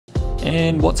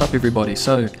And what's up everybody?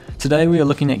 So today we are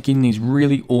looking at getting these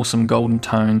really awesome golden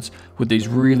tones with these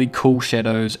really cool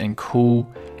shadows and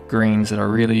cool greens that are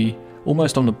really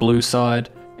almost on the blue side,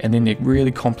 and then they're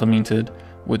really complemented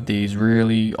with these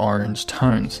really orange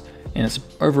tones. And it's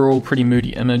overall pretty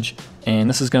moody image, and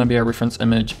this is going to be our reference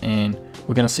image, and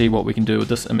we're going to see what we can do with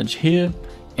this image here,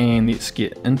 and let's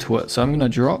get into it. So I'm going to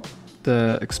drop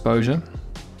the exposure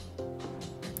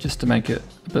just to make it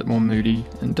a bit more moody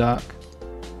and dark.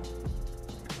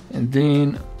 And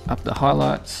then up the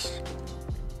highlights.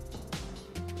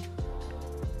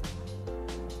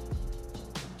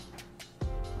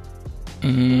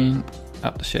 And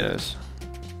up the shadows.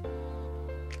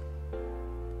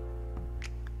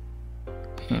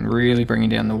 And really bringing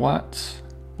down the whites.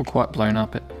 We're quite blown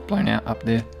out up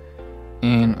there.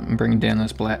 And I'm bringing down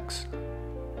those blacks.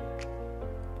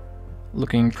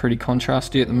 Looking pretty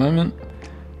contrasty at the moment.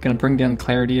 Gonna bring down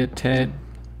clarity a tad.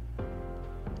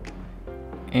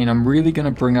 And I'm really going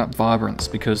to bring up vibrance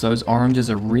because those oranges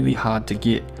are really hard to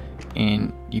get,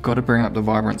 and you got to bring up the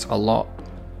vibrance a lot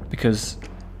because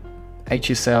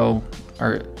HSL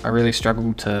I really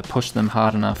struggle to push them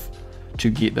hard enough to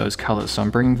get those colors. So I'm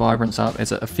bringing vibrance up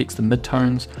as it affects the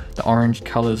midtones. The orange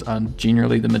colors are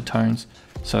generally the midtones,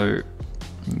 so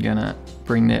I'm going to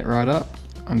bring that right up.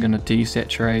 I'm going to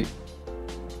desaturate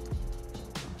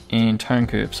and tone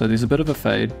curve. So there's a bit of a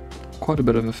fade, quite a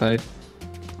bit of a fade.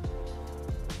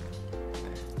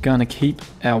 Going to keep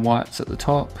our whites at the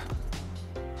top.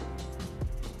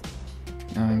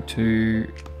 Going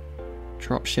to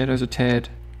drop shadows a tad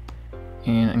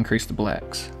and increase the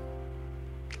blacks.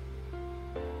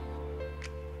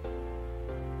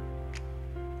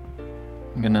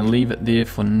 I'm going to leave it there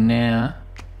for now,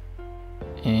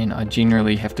 and I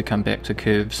generally have to come back to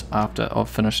curves after I've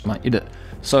finished my edit.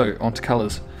 So onto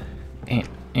colors,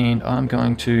 and I'm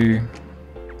going to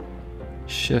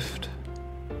shift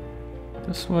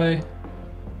this way.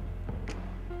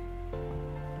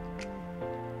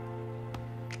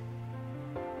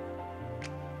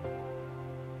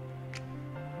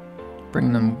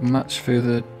 Bring them much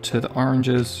further to the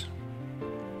oranges.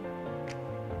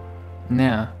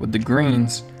 Now with the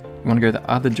greens, you want to go the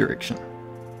other direction.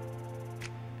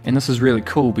 And this is really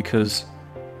cool because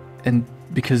then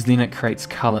it creates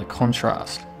color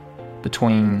contrast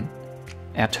between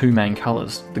our two main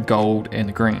colors, the gold and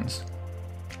the greens.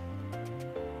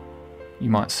 You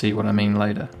might see what I mean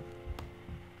later.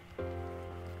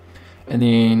 And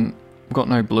then we've got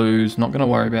no blues, not going to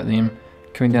worry about them.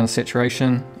 Coming down to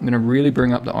saturation, I'm going to really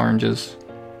bring up the oranges.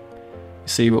 You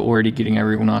see we're already getting a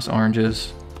real nice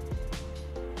oranges.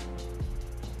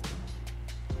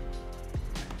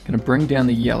 Going to bring down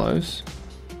the yellows.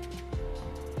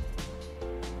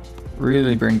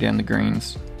 Really bring down the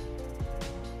greens.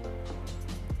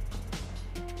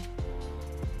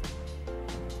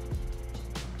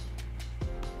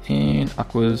 And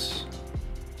aquas,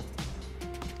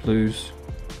 blues.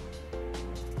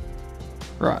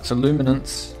 Right, so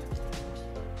luminance,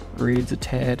 reds a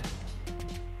tad,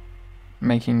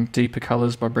 making deeper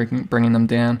colors by bringing them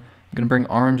down. I'm going to bring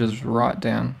oranges right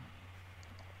down.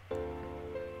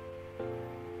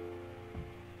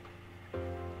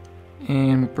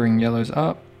 And bring yellows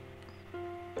up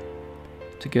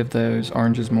to give those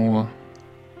oranges more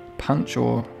punch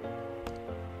or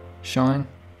shine.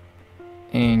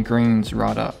 And greens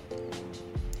right up,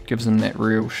 gives them that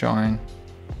real shine.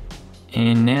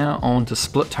 And now on to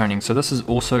split toning. So this is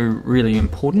also really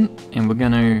important, and we're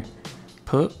going to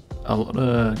put a lot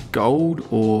of gold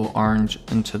or orange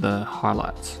into the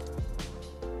highlights,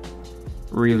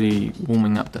 really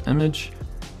warming up the image.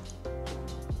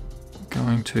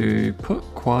 Going to put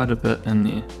quite a bit in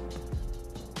there,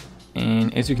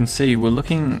 and as you can see we're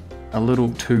looking a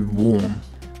little too warm.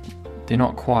 They're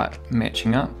not quite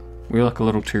matching up. We look a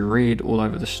little too red all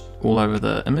over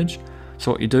the image.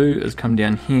 So what you do is come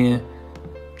down here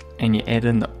and you add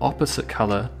in the opposite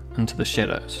color into the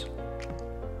shadows.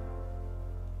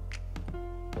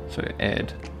 So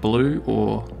add blue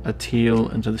or a teal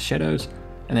into the shadows,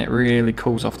 and that really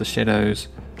cools off the shadows,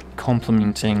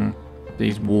 complementing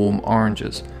these warm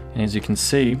oranges. And as you can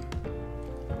see,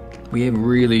 we have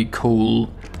really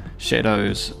cool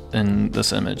shadows in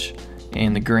this image.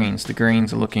 And the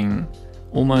greens are looking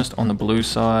almost on the blue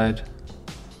side,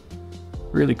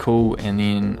 really cool, and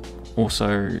then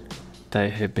also they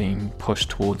have been pushed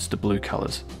towards the blue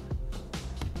colors.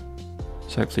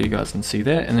 So hopefully you guys can see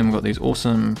that. And then we've got these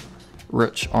awesome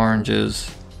rich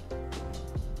oranges,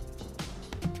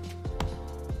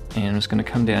 and I'm just going to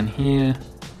come down here,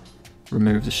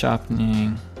 remove the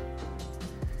sharpening,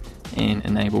 and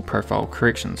enable profile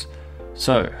corrections.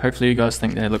 So hopefully you guys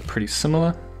think they look pretty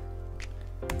similar.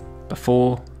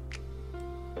 before,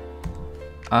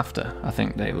 after. I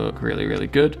think they look really, really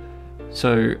good.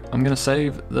 So I'm going to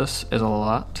save this as a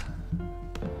LUT.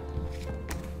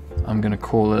 I'm going to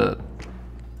call it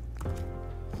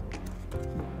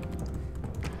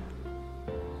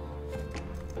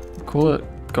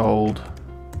Gold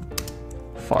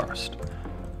Forest,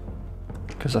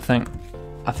 because I think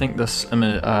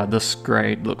this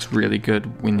grade looks really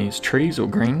good when there's trees or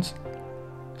greens.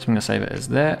 So I'm going to save it as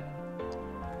that.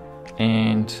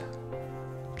 And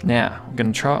now I'm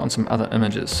going to try it on some other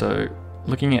images. So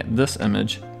looking at this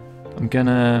image, I'm going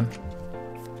to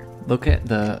look at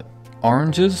the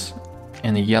oranges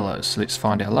and the yellows. So let's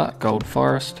find our LUT, Gold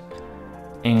Forest,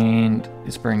 and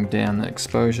let's bring down the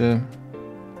exposure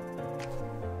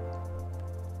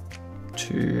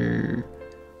to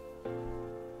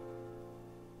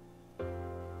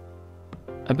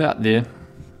about there.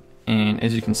 And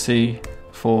as you can see,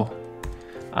 before,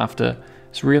 after,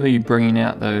 it's really bringing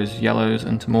out those yellows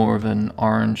into more of an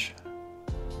orange.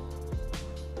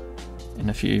 And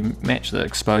if you match the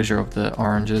exposure of the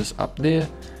oranges up there,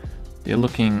 they're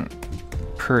looking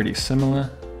pretty similar.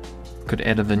 Could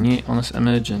add a vignette on this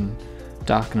image and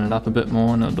darken it up a bit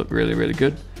more and it'll look really, really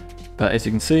good. But as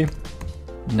you can see,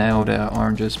 nailed our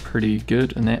oranges pretty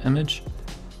good in that image.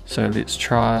 So let's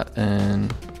try it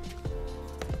in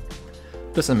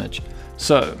this image.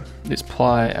 So let's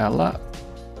apply our LUT.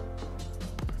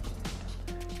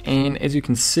 And as you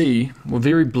can see, we're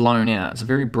very blown out. It's a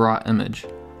very bright image.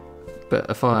 But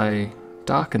if I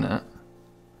darken it,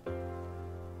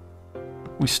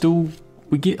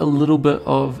 we get a little bit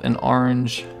of an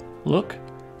orange look,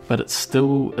 but it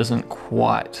still isn't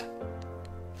quite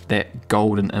that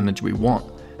golden image we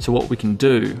want. So what we can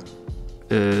do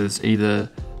is either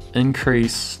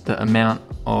increase the amount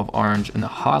of orange in the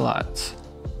highlights.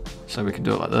 So we can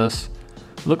do it like this.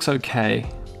 Looks okay,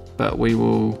 but we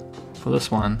will, for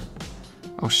this one,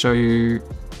 I'll show you,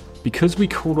 because we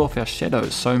cooled off our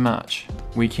shadows so much,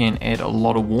 we can add a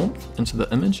lot of warmth into the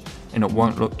image and it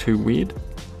won't look too weird.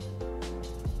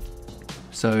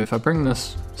 So if I bring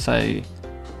this, say,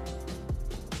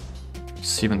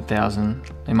 7,000,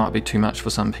 it might be too much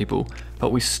for some people,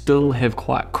 but we still have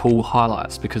quite cool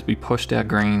highlights because we pushed our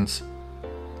greens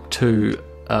to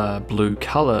a blue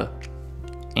color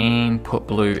and put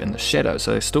blue in the shadow.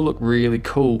 So they still look really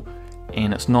cool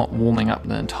and it's not warming up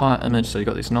the entire image, so you've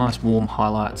got these nice warm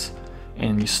highlights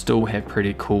and you still have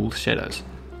pretty cool shadows.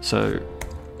 So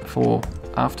before,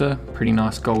 after, pretty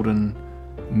nice golden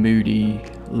moody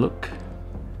look.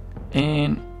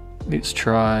 And let's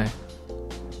try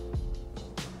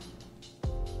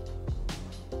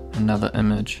another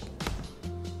image.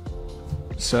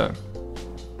 So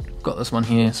got this one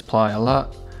here, supply a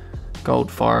LUT,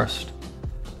 Gold Forest.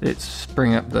 Let's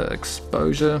bring up the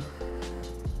exposure.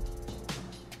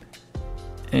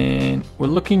 And we're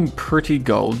looking pretty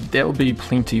gold. That would be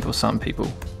plenty for some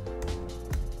people.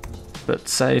 But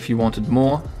say if you wanted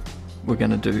more, we're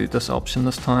going to do this option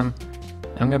this time.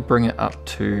 I'm going to bring it up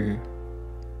to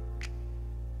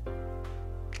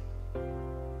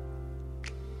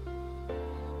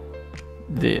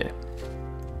there.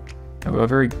 I've got a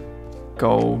very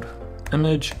gold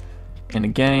image, and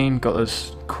again got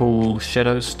this cool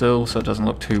shadows still, so it doesn't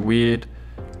look too weird.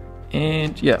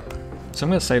 And yeah, so I'm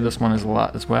going to save this one as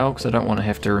LUT as well, because I don't want to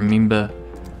have to remember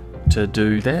to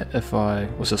do that if I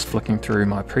was just flicking through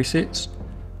my presets,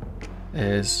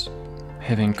 as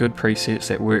having good presets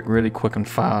that work really quick and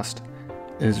fast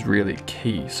is really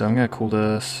key. So I'm going to call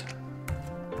this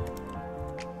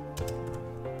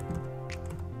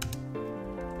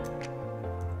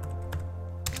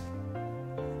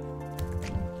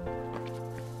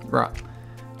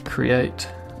create.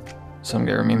 So I'm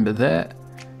going to remember that.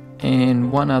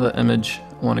 And one other image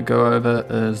I want to go over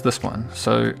is this one.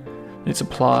 So let's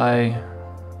apply,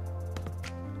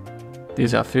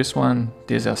 there's our first one,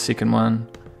 there's our second one.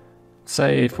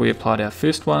 Say if we applied our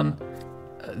first one,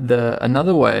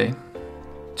 another way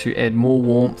to add more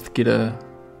warmth, get a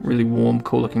really warm,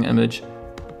 cool looking image,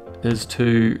 is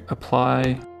to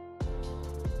apply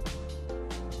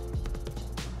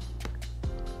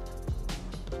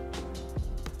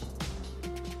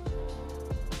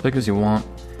big as you want,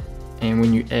 and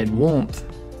when you add warmth,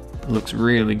 it looks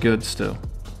really good still.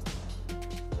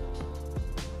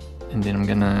 And then I'm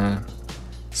gonna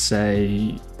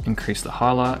say increase the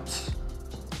highlights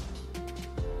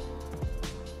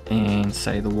and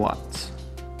say the whites,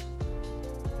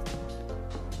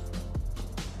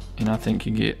 and I think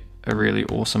you get a really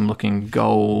awesome looking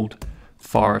gold,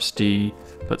 foresty,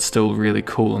 but still really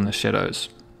cool in the shadows.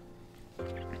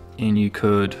 And you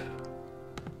could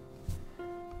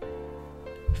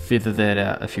feather that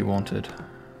out if you wanted.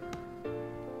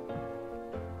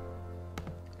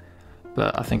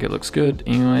 but I think it looks good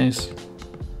anyways.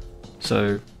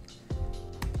 So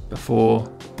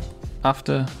before,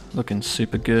 after, looking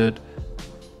super good.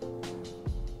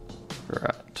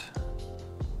 Right,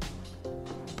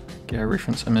 get our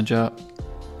reference image up.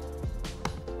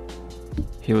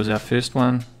 Here was our first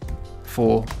one,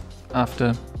 before,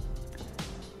 after.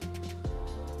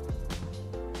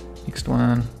 Next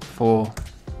one, before,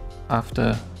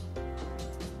 after.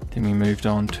 Then we moved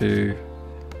on to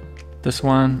this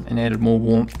one and added more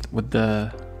warmth with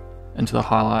into the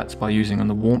highlights by using on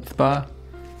the warmth bar.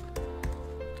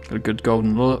 Got a good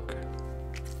golden look.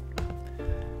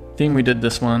 Then we did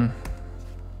this one,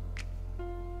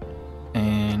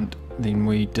 and then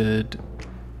we did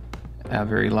our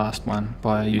very last one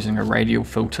by using a radial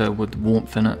filter with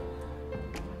warmth in it,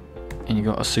 and you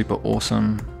got a super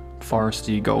awesome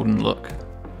foresty golden look.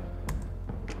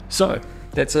 So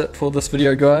that's it for this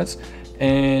video, guys,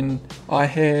 and I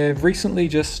have recently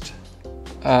just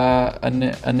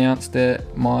announced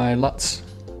that my Luts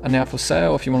are now for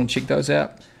sale if you want to check those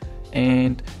out.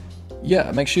 And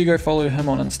yeah, make sure you go follow him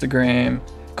on Instagram,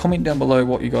 comment down below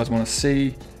what you guys want to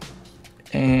see,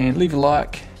 and leave a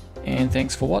like, and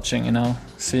thanks for watching, and I'll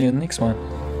see you in the next one.